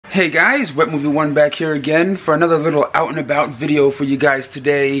Hey guys, Wet Movie 1 back here again for another little out and about video for you guys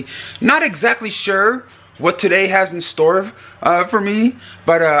today. Not exactly sure what today has in store for me,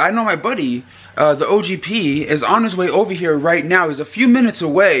 but I know my buddy, the OGP, is on his way over here right now. He's a few minutes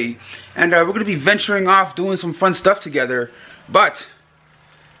away, and we're going to be venturing off doing some fun stuff together. But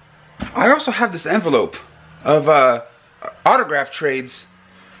I also have this envelope of autograph trades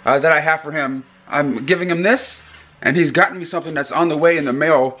that I have for him. I'm giving him this, and he's gotten me something that's on the way in the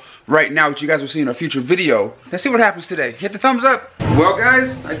mail right now, which you guys will see in a future video. Let's see what happens today. Hit the thumbs up. Well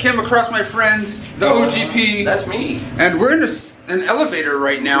guys, I came across my friend, the OGP. That's me. And we're in an elevator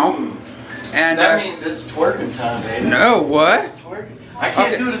right now. And that means it's twerking time, baby. No, what? Twerking. I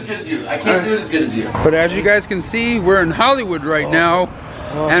can't do it as good as you. I can't do it as good as you. But as you guys can see, we're in Hollywood right now.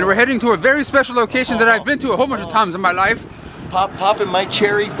 And we're heading to a very special location that I've been to a whole bunch of times in my life. Popping my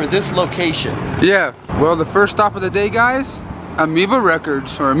cherry for this location. Yeah. Well, the first stop of the day, guys, Amoeba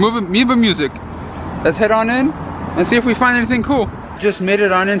Records, or Amoeba Music. Let's head on in and see if we find anything cool. Just made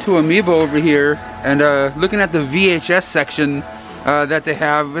it on into Amoeba over here, and looking at the VHS section that they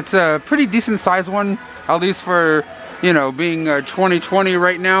have. It's a pretty decent sized one, at least for, you know, being 2020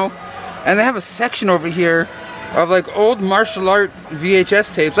 right now. And they have a section over here of like old martial art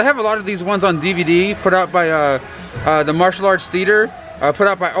VHS tapes. I have a lot of these ones on DVD, put out by the Martial Arts Theater, put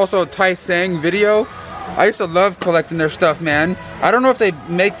out by also Tai Sang Video. I used to love collecting their stuff, man. I don't know if they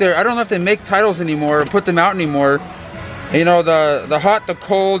make titles anymore or put them out anymore. You know, the Hot, the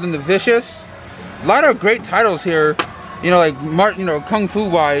Cold, and the Vicious. A lot of great titles here. You know, like kung fu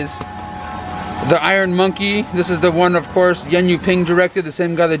wise. The Iron Monkey. This is the one, of course, Yen Yu Ping directed. The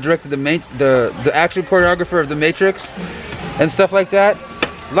same guy that directed the action choreographer of The Matrix and stuff like that.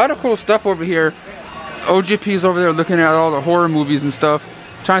 A lot of cool stuff over here. OGP's over there looking at all the horror movies and stuff,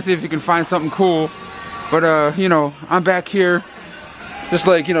 trying to see if you can find something cool. But you know, I'm back here, just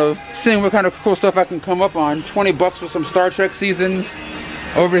like, you know, seeing what kind of cool stuff I can come up on. 20 bucks for some Star Trek seasons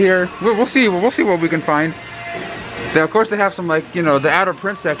over here. We'll see what we can find. Of course, they have some, like, you know, the out of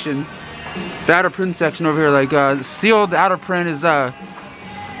print section. The out of print section over here, like sealed out of print is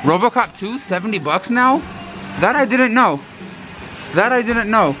RoboCop 2, 70 bucks now. That I didn't know.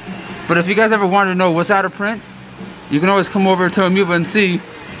 But if you guys ever wanted to know what's out of print, you can always come over to Amoeba and see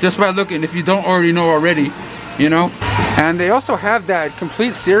just by looking, if you don't already know already, you know. And they also have that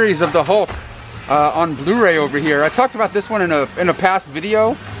complete series of the Hulk on Blu-ray over here. I talked about this one in a past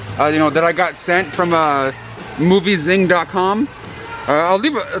video, you know, that I got sent from moviezing.com. I'll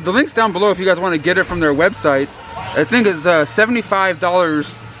leave the links down below if you guys want to get it from their website. I think it's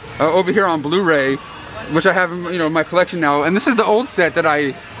 $75 over here on Blu-ray, which I have in, you know, my collection now. And this is the old set that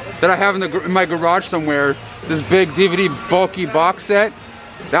I have in my garage somewhere. This big DVD bulky box set.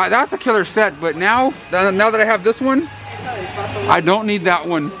 That's a killer set. But now that I have this one, I don't need that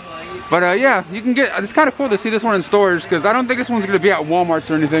one. But yeah, you can get. It's kind of cool to see this one in stores, because I don't think this one's gonna be at Walmart's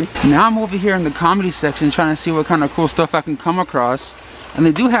or anything. Now I'm over here in the comedy section trying to see what kind of cool stuff I can come across. And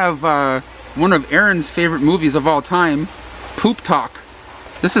they do have one of Aaron's favorite movies of all time, Poop Talk.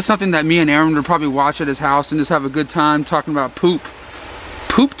 This is something that me and Aaron would probably watch at his house and just have a good time talking about poop.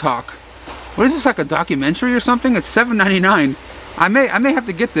 Poop Talk. What is this, like a documentary or something? It's $7.99. I may have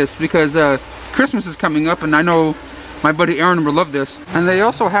to get this because Christmas is coming up, and I know my buddy Aaron will love this. And they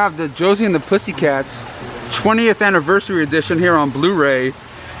also have the Josie and the Pussycats 20th anniversary edition here on Blu-ray,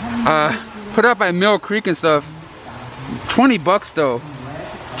 put out by Mill Creek and stuff. 20 bucks though.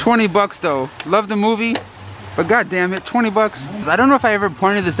 20 bucks though. Love the movie, but god damn it, 20 bucks. I don't know if I ever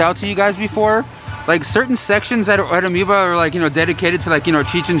pointed this out to you guys before. Like, certain sections at Amoeba are, like, you know, dedicated to, like, you know,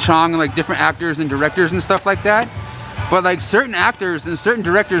 Cheech and Chong and like different actors and directors and stuff like that. But like certain actors and certain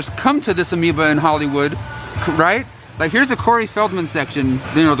directors come to this Amoeba in Hollywood, right? Like, here's the Corey Feldman section,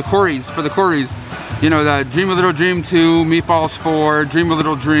 you know, the Coreys, for the Coreys. You know, the Dream a Little Dream 2, Meatballs 4, Dream a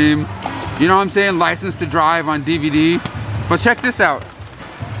Little Dream. You know what I'm saying? License to Drive on DVD. But check this out.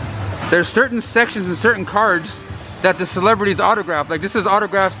 There's certain sections and certain cards that the celebrities autograph. Like, this is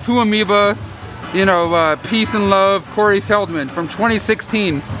autographed to Amoeba, you know, Peace and Love, Corey Feldman from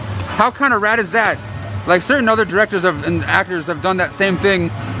 2016. How kind of rad is that? Like, certain other directors and actors have done that same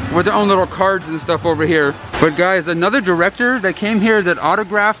thing with their own little cards and stuff over here. But guys, another director that came here that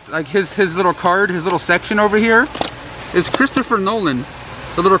autographed like his little card, his little section over here, is Christopher Nolan.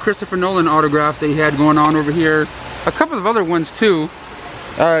 The little Christopher Nolan autograph that he had going on over here. A couple of other ones too.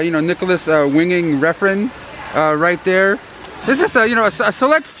 You know, Nicholas Winging Refn right there. There's just you know, a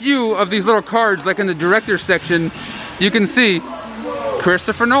select few of these little cards, like in the director's section. You can see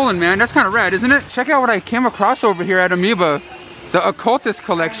Christopher Nolan, man. That's kind of rad, isn't it? Check out what I came across over here at Amoeba. The Occultist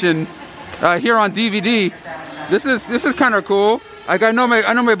collection here on DVD. This is kind of cool. Like I know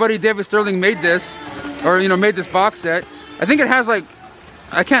my buddy David Sterling made this, or made this box set. I think it has like,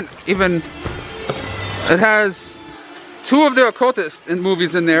 I can't even. It has 2 of the occultist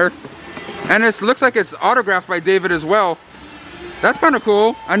movies in there, and it looks like it's autographed by David as well. That's kind of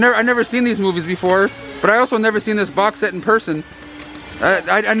cool. I never seen these movies before, but I also never seen this box set in person.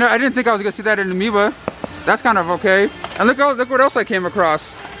 I didn't think I was gonna see that in Amoeba. That's kind of okay. And look what else I came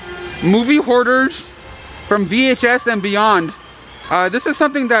across. Movie Hoarders from VHS and beyond. This is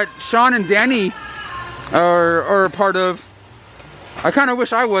something that Sean and Danny are a part of. I kind of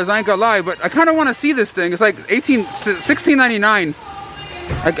wish I was, I ain't gonna lie, but I kind of want to see this thing. It's like $16.99.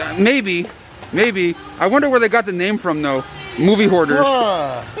 Maybe. I wonder where they got the name from though. Movie Hoarders.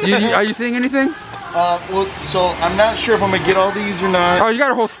 Are you seeing anything? Well, so I'm not sure if I'm gonna get all these or not. Oh, you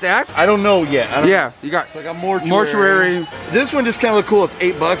got a whole stack? I don't know yet. Yeah, you got. So I got mortuary. This one just kind of looked cool. It's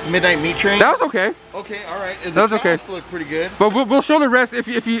 $8. Midnight Meat Train. That was okay. Okay, all right. That was okay. Look pretty good. But we'll show the rest if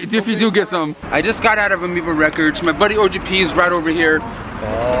you do get some. I just got out of Amoeba Records. My buddy OGP is right over here.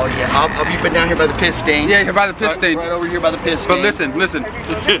 Oh yeah, I'll be put down here by the piss stain. Yeah, here by the piss stain. Right over here by the piss stain. But listen.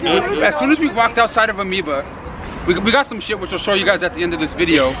 As soon as we walked outside of Amoeba, we got some shit which I'll show you guys at the end of this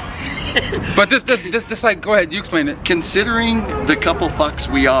video. But this like, go ahead, you explain it. Considering the couple fucks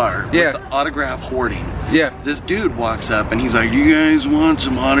we are with the autograph hoarding. Yeah. This dude walks up and he's like, "You guys want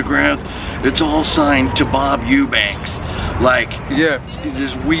some autographs? It's all signed to Bob Eubanks." Like, yeah,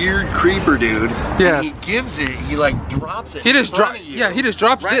 this weird creeper dude. Yeah. And he gives it. He like drops it. He just drops. Yeah, he just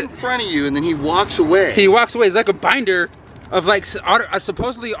drops right it in front of you, and then he walks away. He walks away. It's like a binder of like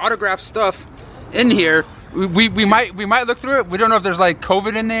supposedly autographed stuff in here. We might look through it. We don't know if there's like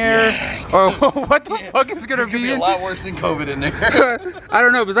COVID in there or what the fuck is gonna be. A lot worse than COVID in there. I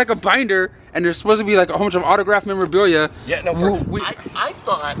don't know. It was like a binder, and there's supposed to be like a whole bunch of autographed memorabilia. Yeah, no.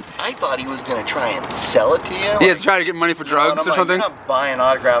 I thought he was gonna try and sell it to you. Yeah, try to get money for drugs or something. You're not buying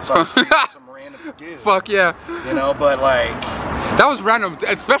autographs on some random dude. Fuck yeah. You know, but like. That was random,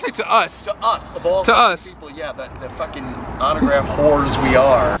 especially to us. To us, of all people, yeah, the fucking autograph whores we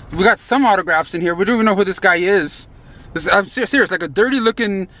are. We got some autographs in here. We don't even know who this guy is. I'm serious, like a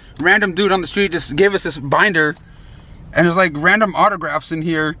dirty-looking random dude on the street just gave us this binder, and there's like random autographs in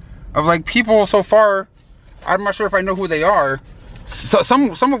here of like people so far. I'm not sure if I know who they are. So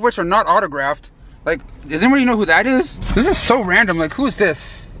some of which are not autographed. Like, does anybody know who that is? This is so random. Like, who is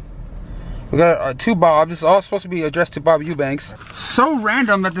this? We got 2 Bobs. This is all supposed to be addressed to Bob Eubanks. So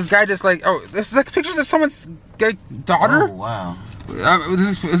random that this guy just like, oh, this is like pictures of someone's daughter. Oh wow.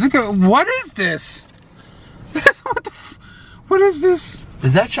 What is this? What is this?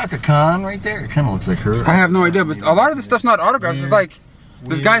 Is that Chaka Khan right there? It kind of looks like her. I have no idea, but a lot of the stuff's not autographs. It's like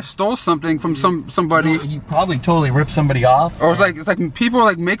this guy stole something from somebody. He probably totally ripped somebody off. Or it's like people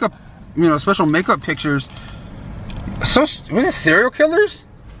like makeup, special makeup pictures. So was it serial killers?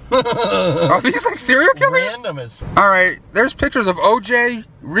 Are these like serial killers? Random as. All right, there's pictures of OJ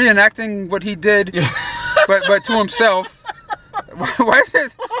reenacting what he did, but to himself. Why is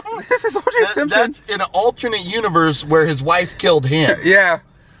this? This is OJ Simpson. That's in an alternate universe where his wife killed him. Yeah.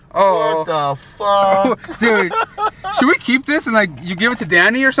 Oh. What the fuck, dude? Should we keep this and like you give it to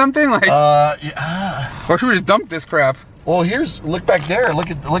Danny or something? Like. Yeah. Or should we just dump this crap? Well, look back there.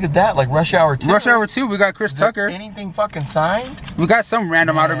 Look at that. Like Rush Hour 2. Rush Hour 2. We got Chris Tucker. Anything fucking signed? We got some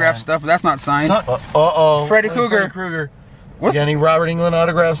random autograph stuff, but that's not signed. Freddy Krueger. You got any Robert Englund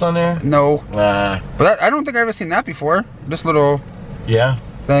autographs on there? No. But I don't think I've ever seen that before. This little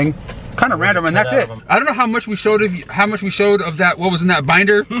thing. Kind of random, and that's it. I don't know how much we showed of that. What was in that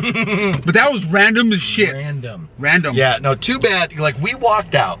binder? But that was random as shit. Random. Yeah. No. Too bad. Like we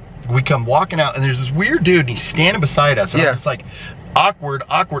walked out. We come walking out, and there's this weird dude, and he's standing beside us. And it's like awkward.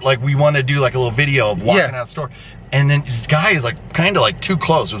 Like we want to do like a little video of walking out the store. And then this guy is like kind of like too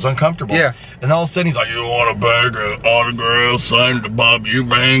close. It was uncomfortable. Yeah. And all of a sudden he's like, "You want a bag of autographs signed to Bob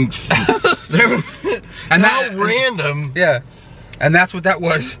Eubanks?" And that random. Yeah. And that's what that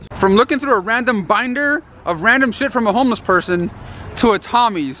was. From looking through a random binder of random shit from a homeless person to a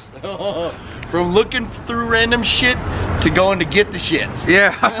Tommy's. From looking through random shit to going to get the shits.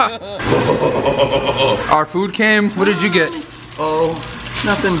 Yeah. Our food came. What did you get? Oh,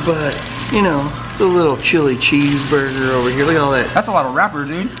 nothing but, the little chili cheeseburger over here. Look at all that. That's a lot of wrapper,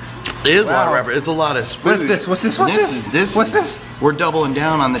 dude. It is a lot of wrapper. It's a lot of food. What's this? What's this? What's this? We're doubling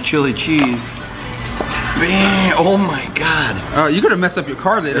down on the chili cheese. Man, oh my God. You're gonna mess up your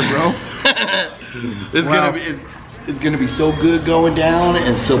car later, bro. It's gonna be so good going down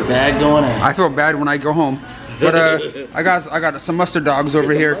and so bad going out. I feel bad when I go home. But I got some mustard dogs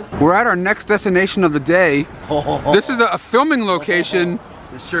over here. We're at our next destination of the day. This is a filming location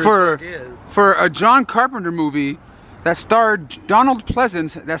for a John Carpenter movie that starred Donald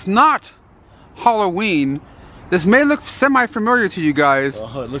Pleasance. That's not Halloween. This may look semi-familiar to you guys.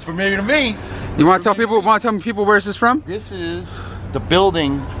 It looks familiar to me. You want to tell people? Want to tell people where this is from? This is the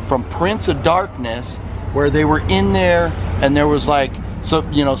building from Prince of Darkness, where they were in there, and there was like, so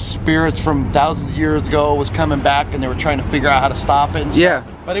you know, spirits from thousands of years ago was coming back, and they were trying to figure out how to stop it. And stuff. Yeah.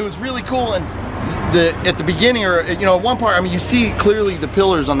 But it was really cool, and at the beginning, or you know, one part, I mean, you see clearly the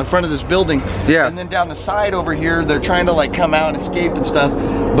pillars on the front of this building. Yeah. And then down the side over here, they're trying to like come out and escape and stuff.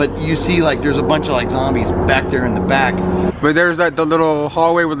 But you see like there's a bunch of like zombies back there in the back. But there's the little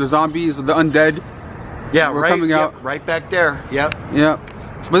hallway with the zombies, the undead. Yeah, we're coming out. Yep, right back there. Yep. Yeah.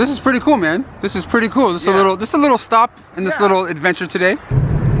 But this is pretty cool, man. This is pretty cool. This is a little stop in this little adventure today.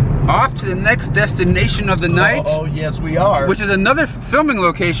 Off to the next destination of the night. Oh, yes, we are. Which is another filming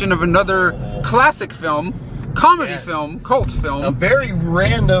location of another classic film, comedy film, cult film. A very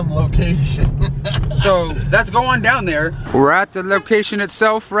random location. So let's go on down there. We're at the location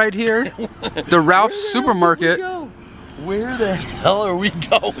itself right here. The Ralph's supermarket. Where the hell are we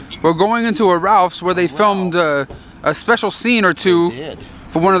going? We're going into a Ralph's where they filmed a special scene or two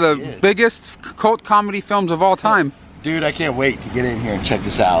for one of the biggest cult comedy films of all time. Dude, I can't wait to get in here and check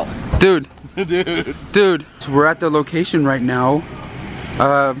this out. Dude. So we're at the location right now.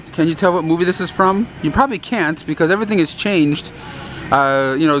 Can you tell what movie this is from? You probably can't because everything has changed,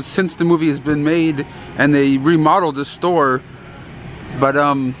 you know, since the movie has been made and they remodeled the store. But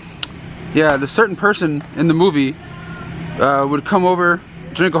yeah, the certain person in the movie would come over,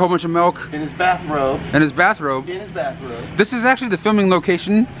 drink a whole bunch of milk. In his bathrobe. In his bathrobe. This is actually the filming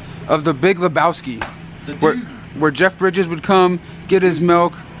location of The Big Lebowski. Where Jeff Bridges would come, get his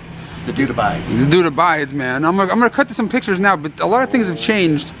milk. The dude abides. The dude abides, man. I'm gonna cut to some pictures now, but a lot of things have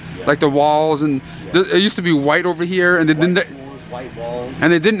changed, like the walls, and it used to be white over here, and White walls.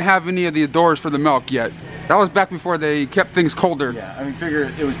 And they didn't have any of the doors for the milk yet. That was back before they kept things colder. Yeah, I mean, figure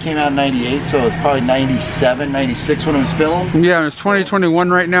it came out in 98, so it was probably 97, 96 when it was filmed. Yeah, and it's 2021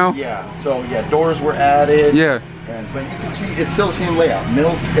 right now. Yeah, so yeah, doors were added. Yeah. But you can see it's still the same layout,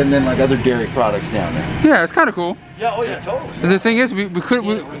 milk and then like other dairy products down there. Yeah, it's kind of cool. Yeah, oh yeah, totally. The thing is, we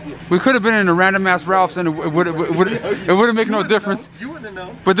could have been in a random ass Ralph's and it wouldn't make no difference. You wouldn't have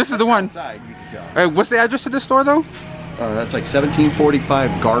known. But this is the one. Outside, you can tell. Hey, what's the address of this store though? That's like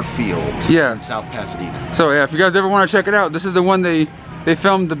 1745 Garfield. Yeah. In South Pasadena. So yeah, if you guys ever want to check it out, this is the one they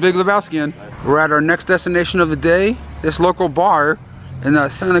filmed The Big Lebowski in. We're at our next destination of the day. This local bar in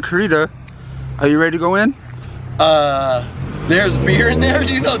Santa Clarita. Are you ready to go in? There's beer in there.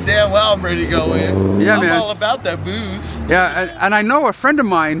 You know damn well I'm ready to go in. Yeah, I'm man. all about that booze. Yeah, and I know a friend of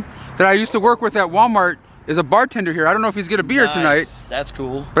mine that I used to work with at Walmart is a bartender here. I don't know if he's getting a beer tonight. That's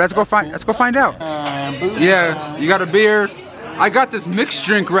cool. But let's go find out. Yeah, you got a beer. I got this mixed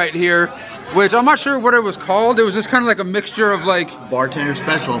drink right here, which I'm not sure what it was called. It was just kind of like a mixture of like Bartender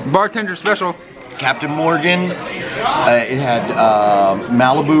Special. Bartender Special. Captain Morgan. It had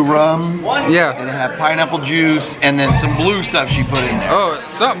Malibu rum. Yeah. And it had pineapple juice and then some blue stuff she put in there. Oh, it's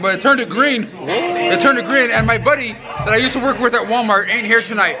something, but it turned it green. It turned it green, and my buddy that I used to work with at Walmart ain't here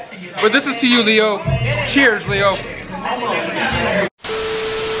tonight. But this is to you, Leo. Cheers, Leo.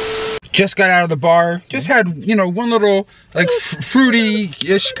 Just got out of the bar. Just had, you know, one little like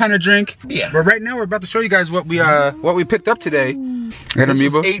fruity-ish kind of drink. Yeah. But right now we're about to show you guys what we picked up today. At Amoeba.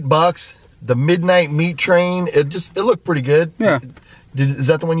 This was $8. The Midnight Meat Train. It looked pretty good. Yeah. Is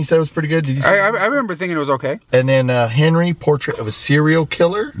that the one you said was pretty good? Did you see I remember thinking it was okay. And then Henry, Portrait of a Serial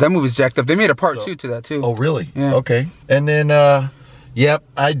Killer. That movie's jacked up. They made a part 2 to that too. Oh really? Yeah. Okay. And then yep,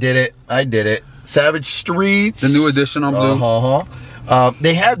 I did it. Savage Streets. The new edition on Blue.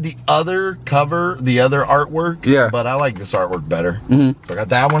 They had the other cover, the other artwork. Yeah. But I like this artwork better. Mm-hmm. So I got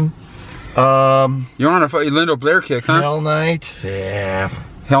that one. You're on a Lindo Blair kick, huh? Hell Night. Yeah.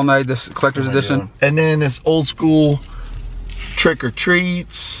 Hell Night, this collector's edition. And then this old school Trick or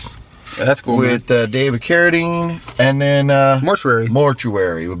Treats. Yeah, that's cool. With David Carradine. And then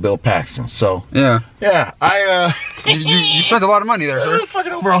Mortuary with Bill Paxton. So yeah. Yeah. You spent a lot of money there, sir.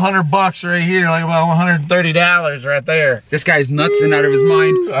 Fucking over $100 right here, like about $130 right there. This guy's nuts and out of his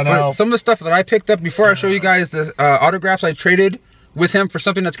mind. I know. But some of the stuff that I picked up before I show you guys the autographs I traded with him for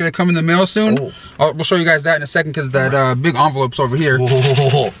something that's going to come in the mail soon. We'll show you guys that in a second because that big envelope's over here.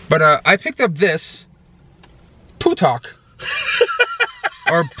 Whoa. But I picked up this Poo Talk.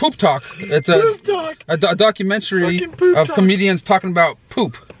 Or Poop Talk. It's a documentary of comedians talking about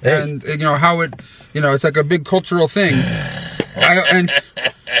poop. Hey. And you know how it, you know, it's like a big cultural thing.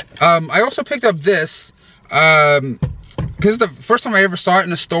 I also picked up this because it's the first time I ever saw it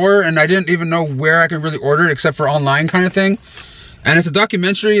in a store, and I didn't even know where I could really order it except for online kind of thing. And it's a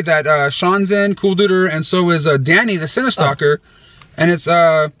documentary that Sean's in, Cool Duder, and so is Danny, the Cinestalker. And it's,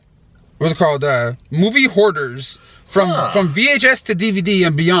 what's it called? Movie Hoarders. From VHS to DVD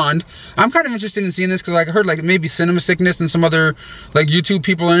and beyond. I'm kind of interested in seeing this because like I heard like maybe Cinema Sickness and some other like YouTube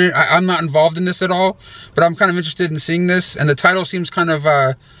people in it. I'm not involved in this at all, but I'm kind of interested in seeing this. And the title seems kind of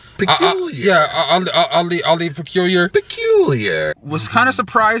peculiar. Oddly peculiar. Peculiar. Was kind of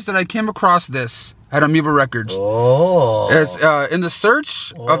surprised that I came across this at Amoeba Records. Oh. It's In the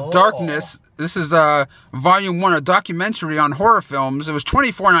Search of Darkness. This is Volume 1, a documentary on horror films. It was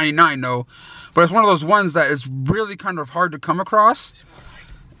 $24.99 though. But it's one of those ones that is really kind of hard to come across.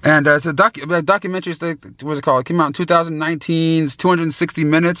 And it's a documentary, what's it called? It came out in 2019, it's 260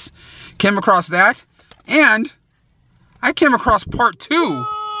 minutes. Came across that. And I came across part 2.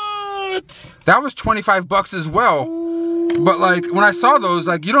 What? That was $25 as well. But like, when I saw those,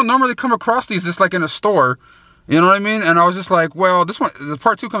 like, you don't normally come across these just like in a store. You know what I mean? And I was just like, well, this one, the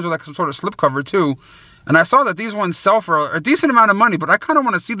part 2 comes with like some sort of slipcover too. And I saw that these ones sell for a decent amount of money, but I kind of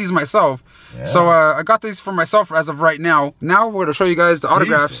want to see these myself. Yeah. So I got these for myself as of right now. Now we're going to show you guys the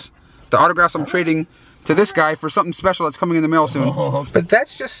autographs. The autographs I'm trading to this guy for something special that's coming in the mail soon. But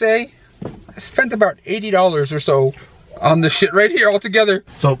let's just say I spent about $80 or so on this shit right here altogether.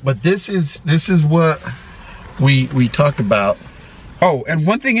 So, but this is what we talked about. Oh, and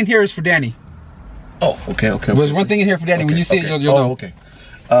one thing in here is for Danny. Oh, okay. There's one thing in here for Danny. When you see it, you'll know. Okay.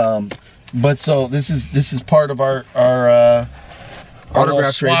 But so this is part of our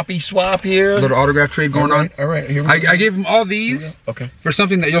autograph trade. Swappy swap here. Little autograph trade going on. All right. Here we go. I gave him all these for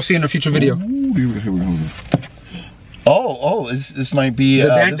something that you'll see in a future video. Here we go. Oh, this might be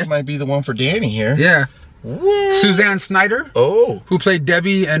this might be the one for Danny here. Yeah. What? Suzanne Snyder. Oh. Who played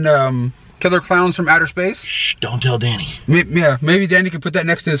Debbie and Killer Clowns from Outer Space. Shh, don't tell Danny. Maybe Danny could put that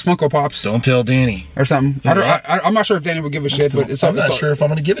next to his Funko Pops. Don't tell Danny. Or something. I'm not sure if Danny would give a shit, but I'm not sure if I'm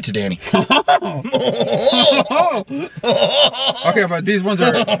going to give it to Danny. Okay, but these ones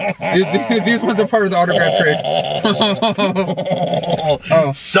are these ones are part of the autograph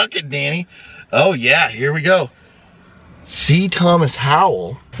trade. Suck it, Danny. Oh yeah, here we go. C. Thomas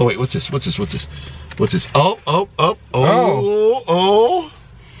Howell. Oh wait, what's this? Oh.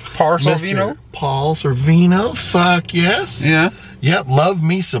 Paul Sorvino. Paul Sorvino. Fuck yes. Yeah. Yep. Love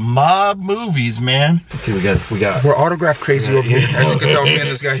me some mob movies, man. Let's see. We got. We're autograph crazy over here. I think you can tell me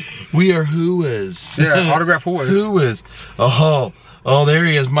and this guy. We are whoas. Yeah. Autograph whoas. Whoas. Oh, there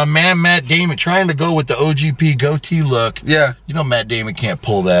he is. My man Matt Damon trying to go with the OGP goatee look. Yeah. You know Matt Damon can't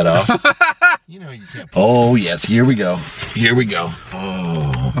pull that off. You know you can't. Oh yes. Here we go.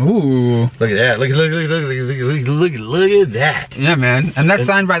 Oh. Ooh. Look at that. Look at that. Yeah, man. And that's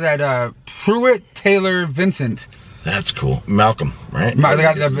signed by that Pruitt Taylor Vincent. That's cool. Malcolm, right?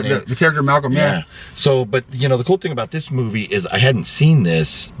 The character Malcolm, yeah. So, but you know, the cool thing about this movie is I hadn't seen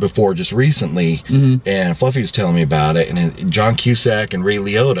this before just recently, and Fluffy was telling me about it, and John Cusack and Ray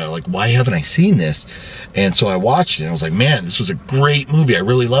Liotta, like, why haven't I seen this? And so I watched it, and I was like, man, this was a great movie. I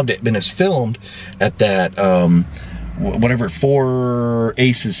really loved it. And it's filmed at that, whatever, Four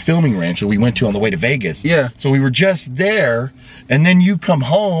Aces filming ranch that we went to on the way to Vegas. Yeah. So we were just there, and then you come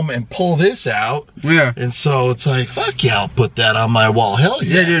home and pull this out. Yeah. And so it's like, fuck yeah, I'll put that on my wall. Hell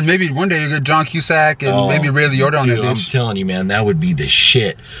yes. Yeah, dude, maybe one day you get John Cusack and maybe Ray Liotta on that bitch. I'm telling you, man, that would be the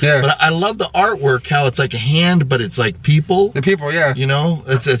shit. Yeah. But I love the artwork, how it's like a hand, but it's like people. The people, yeah. You know,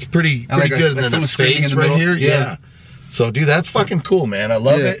 it's pretty like good. Like and then the face right here. Yeah. So, dude, that's fucking cool, man. I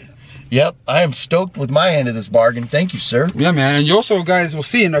love it. Yep, I am stoked with my end of this bargain. Thank you, sir. Yeah, man. And you also, guys, will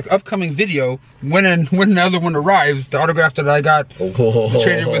see in an upcoming video when the other one arrives, the autograph that I got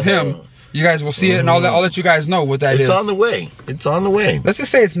traded with him. You guys will see it, and I'll let you guys know what that is. It's on the way. It's on the way. Let's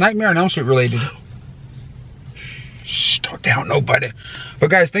just say it's Nightmare on Elm Street related. Shh, don't tell nobody. But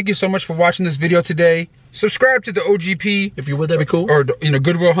guys, thank you so much for watching this video today. Subscribe to the OGP. If you would, that'd be cool. Or, you know,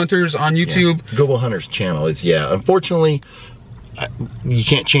 Goodwill Hunters on YouTube. Yeah. Goodwill Hunters channel is, unfortunately, you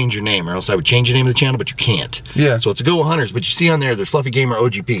can't change your name, or else I would change the name of the channel, but you can't. Yeah. So it's a Goodwill Hunters, but you see on there's Fluffy Gamer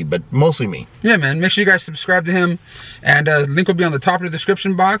OGP, but mostly me. Yeah, man. Make sure you guys subscribe to him, and link will be on the top of the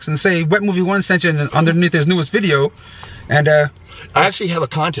description box, and say Wet Movie 1 sent you underneath his newest video. And I actually have a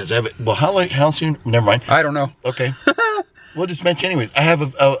contest. I have it. Well, how soon? Never mind. I don't know. Okay. We'll just mention anyways. I have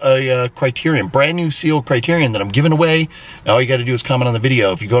a Criterion, brand new sealed Criterion that I'm giving away. All you got to do is comment on the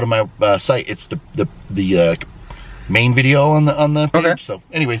video. If you go to my site, it's the main video on the page. Okay. So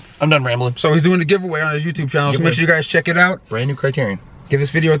anyways, I'm done rambling. So he's doing a giveaway on his YouTube channel, so make sure you guys check it out. Brand new Criterion. Give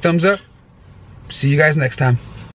this video a thumbs up. See you guys next time.